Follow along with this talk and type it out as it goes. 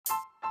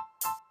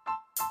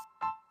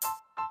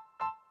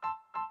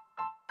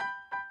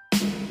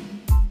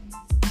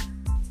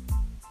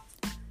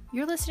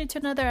You're listening to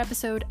another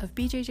episode of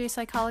BJJ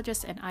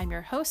Psychologist, and I'm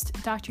your host,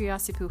 Dr.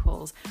 Yasi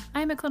Pujols.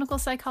 I'm a clinical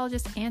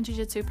psychologist and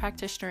jiu-jitsu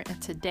practitioner,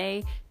 and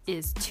today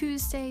is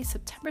Tuesday,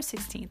 September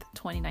 16th,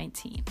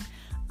 2019.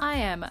 I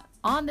am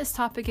on this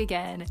topic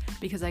again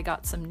because I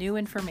got some new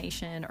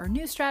information, or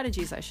new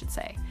strategies, I should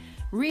say.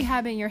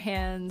 Rehabbing your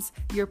hands,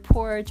 your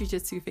poor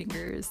jiu-jitsu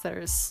fingers that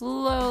are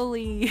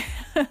slowly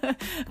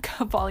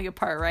falling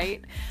apart,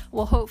 right?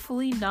 Well,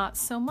 hopefully not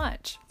so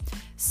much.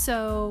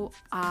 So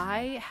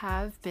I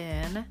have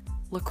been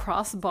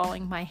lacrosse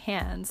balling my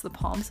hands, the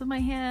palms of my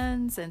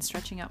hands, and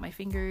stretching out my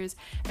fingers,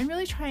 and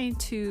really trying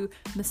to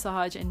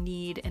massage and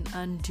knead and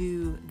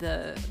undo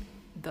the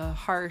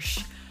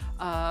harsh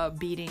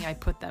beating I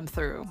put them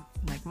through.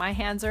 Like, my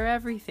hands are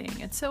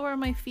everything, and so are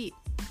my feet.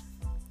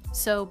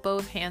 So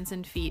both hands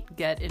and feet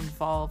get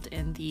involved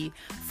in the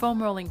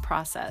foam rolling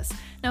process.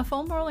 Now,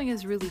 foam rolling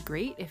is really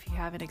great if you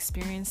haven't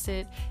experienced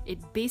it. It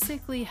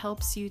basically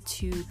helps you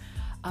to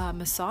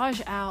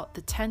massage out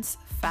the tense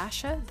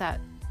fascia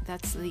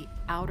that's the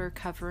outer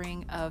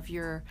covering of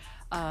your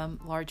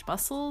large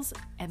muscles,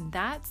 and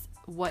that's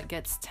what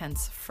gets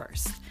tense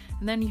first.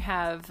 And then you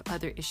have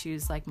other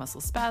issues like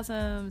muscle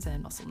spasms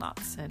and muscle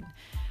knots and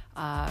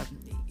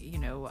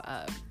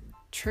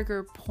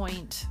trigger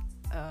point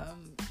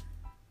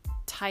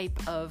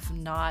type of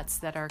knots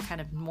that are kind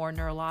of more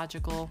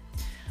neurological.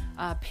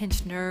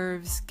 Pinched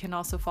nerves can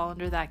also fall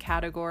under that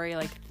category,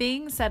 like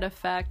things that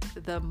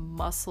affect the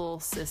muscle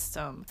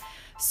system.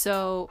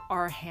 So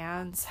our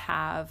hands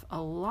have a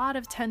lot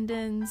of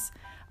tendons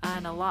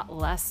and a lot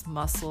less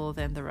muscle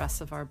than the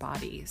rest of our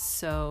body.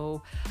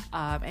 So,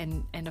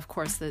 and of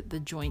course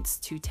the joints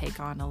too take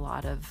on a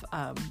lot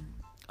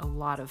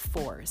of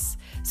force.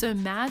 So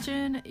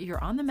imagine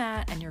you're on the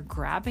mat and you're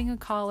grabbing a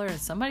collar and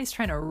somebody's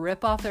trying to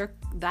rip off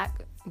that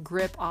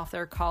grip off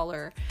their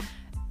collar.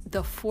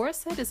 The force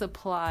that is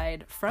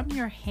applied from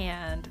your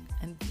hand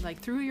and like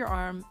through your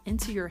arm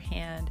into your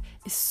hand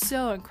is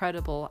so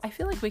incredible. I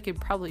feel like we could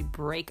probably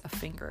break a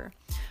finger.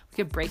 We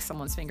could break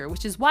someone's finger,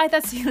 which is why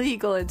that's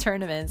illegal in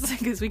tournaments,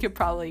 because we could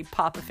probably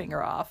pop a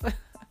finger off.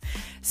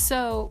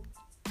 So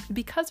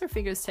because our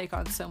fingers take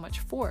on so much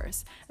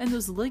force, and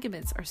those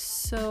ligaments are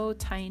so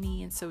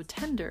tiny and so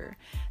tender,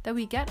 that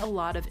we get a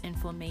lot of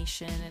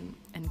inflammation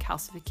and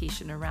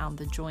calcification around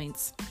the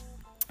joints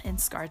and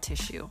scar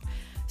tissue.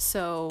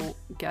 So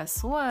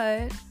guess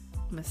what?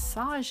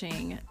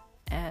 Massaging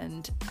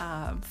and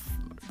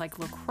like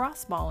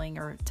lacrosse balling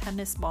or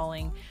tennis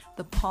balling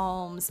the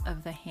palms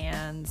of the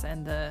hands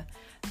and the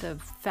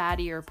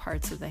fattier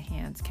parts of the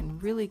hands can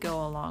really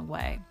go a long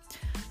way.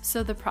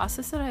 So the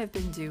process that I've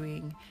been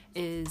doing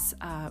is,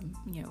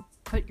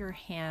 put your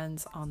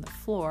hands on the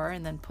floor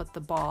and then put the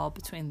ball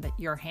between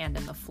your hand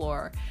and the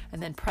floor,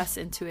 and then press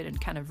into it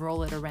and kind of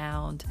roll it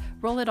around,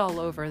 roll it all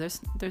over.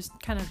 There's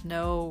kind of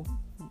no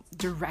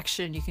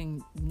direction you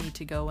can need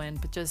to go in,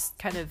 but just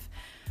kind of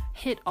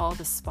hit all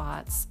the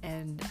spots,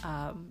 and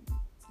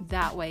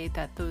that way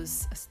that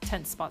those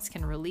tense spots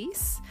can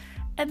release,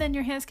 and then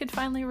your hands can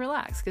finally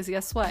relax, because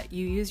guess what?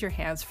 You use your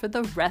hands for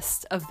the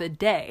rest of the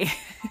day.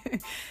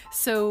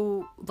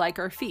 So like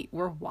our feet,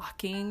 we're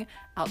walking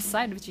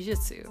outside of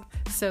jiu-jitsu.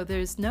 So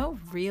there's no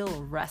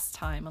real rest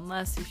time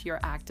unless if you're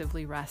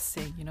actively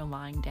resting,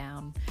 lying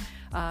down.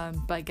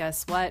 But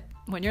guess what?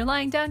 When you're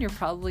lying down, you're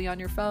probably on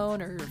your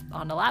phone or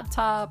on a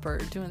laptop or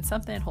doing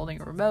something,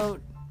 holding a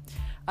remote.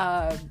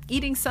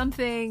 Eating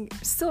something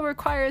still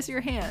requires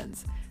your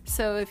hands.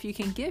 So if you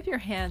can give your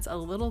hands a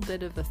little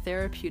bit of a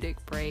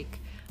therapeutic break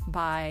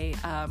by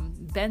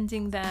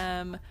bending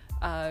them,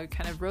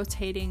 kind of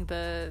rotating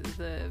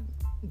the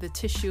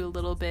tissue a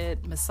little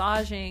bit,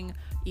 massaging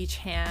each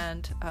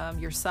hand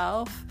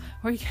yourself,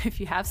 or if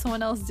you have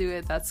someone else do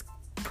it, that's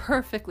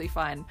perfectly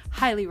fine.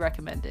 Highly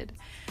recommended.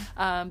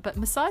 But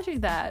massaging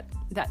that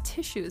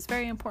tissue is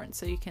very important,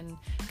 so you can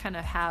kind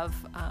of have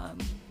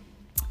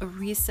a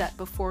reset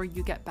before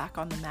you get back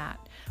on the mat.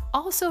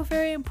 Also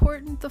very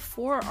important, the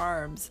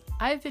forearms.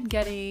 I've been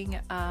getting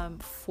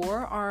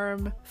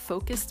forearm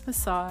focused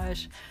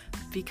massage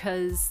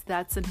because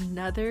that's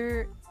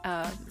another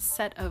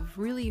set of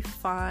really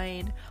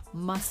fine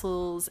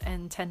muscles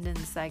and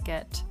tendons that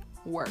get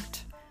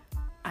worked.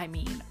 I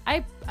mean,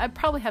 I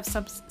probably have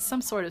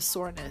some sort of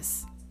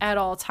soreness at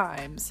all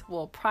times,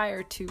 well,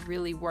 prior to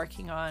really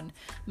working on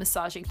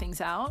massaging things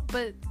out,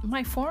 but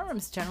my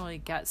forearms generally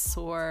get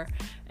sore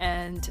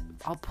and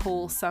I'll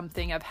pull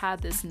something. I've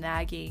had this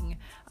nagging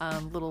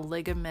little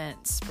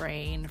ligament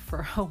sprain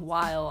for a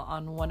while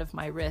on one of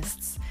my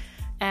wrists,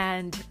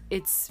 and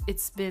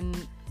it's been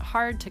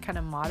hard to kind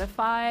of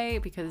modify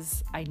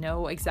because I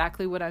know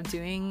exactly what I'm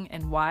doing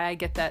and why I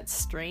get that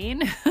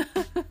strain.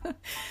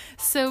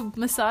 So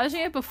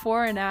massaging it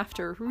before and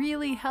after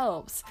really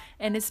helps,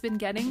 and it's been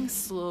getting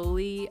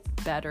slowly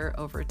better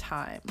over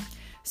time.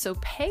 So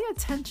pay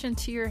attention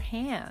to your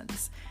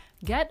hands.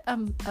 Get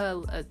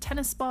a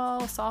tennis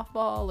ball,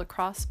 softball,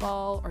 lacrosse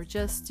ball, or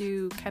just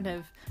do kind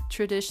of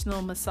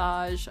traditional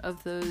massage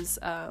of those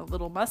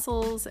little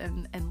muscles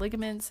and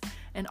ligaments,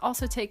 and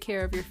also take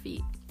care of your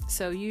feet.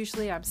 So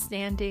usually I'm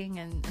standing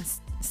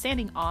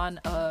on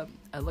a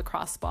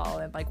lacrosse ball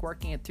and like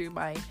working it through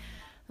my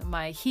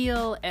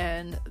heel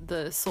and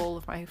the sole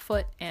of my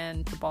foot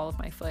and the ball of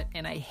my foot,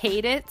 and I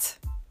hate it.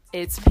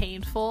 It's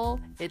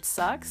painful, it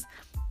sucks,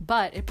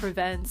 but it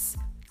prevents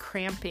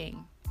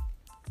cramping.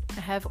 I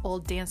have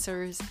old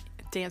dancer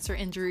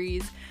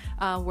injuries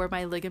where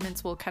my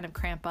ligaments will kind of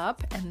cramp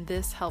up, and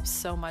this helps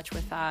so much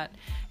with that,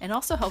 and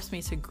also helps me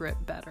to grip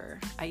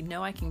better. I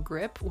know I can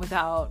grip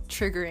without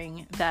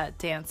triggering that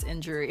dance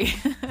injury.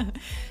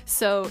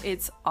 So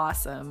it's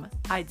awesome.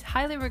 I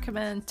highly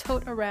recommend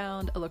tote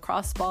around a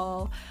lacrosse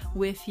ball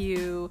with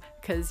you,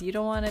 because you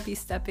don't want to be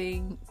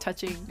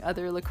touching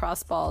other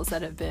lacrosse balls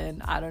that have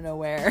been, I don't know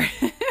where.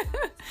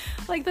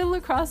 Like the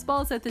lacrosse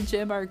balls at the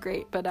gym are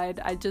great, but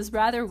I'd just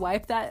rather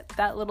wipe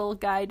that little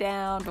guy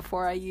down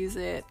before I use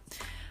it.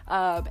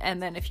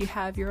 And then if you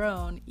have your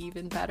own,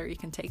 even better, you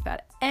can take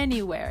that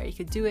anywhere. You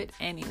could do it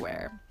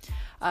anywhere.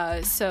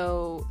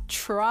 So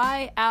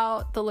try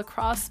out the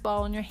lacrosse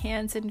ball on your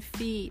hands and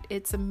feet.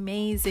 It's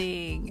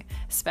amazing,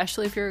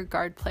 especially if you're a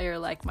guard player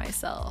like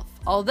myself.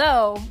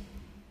 Although,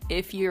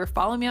 if you're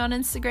following me on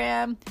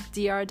Instagram,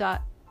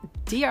 dr.yasi_fit,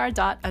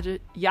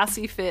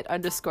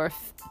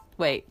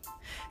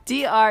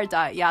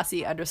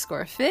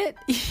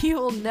 you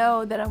will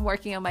know that I'm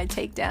working on my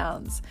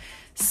takedowns.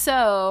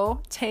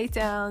 So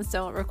takedowns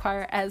don't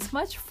require as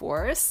much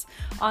force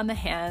on the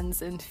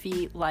hands and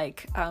feet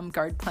like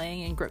guard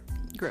playing and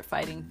grip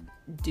fighting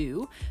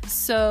do.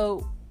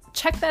 So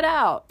check that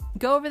out.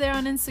 Go over there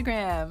on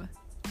Instagram.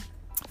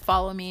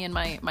 Follow me in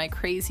my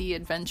crazy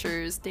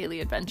adventures,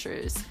 daily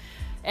adventures.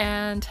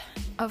 And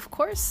of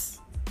course,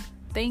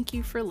 thank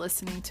you for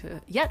listening to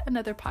yet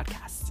another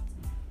podcast.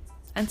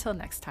 Until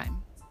next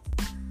time.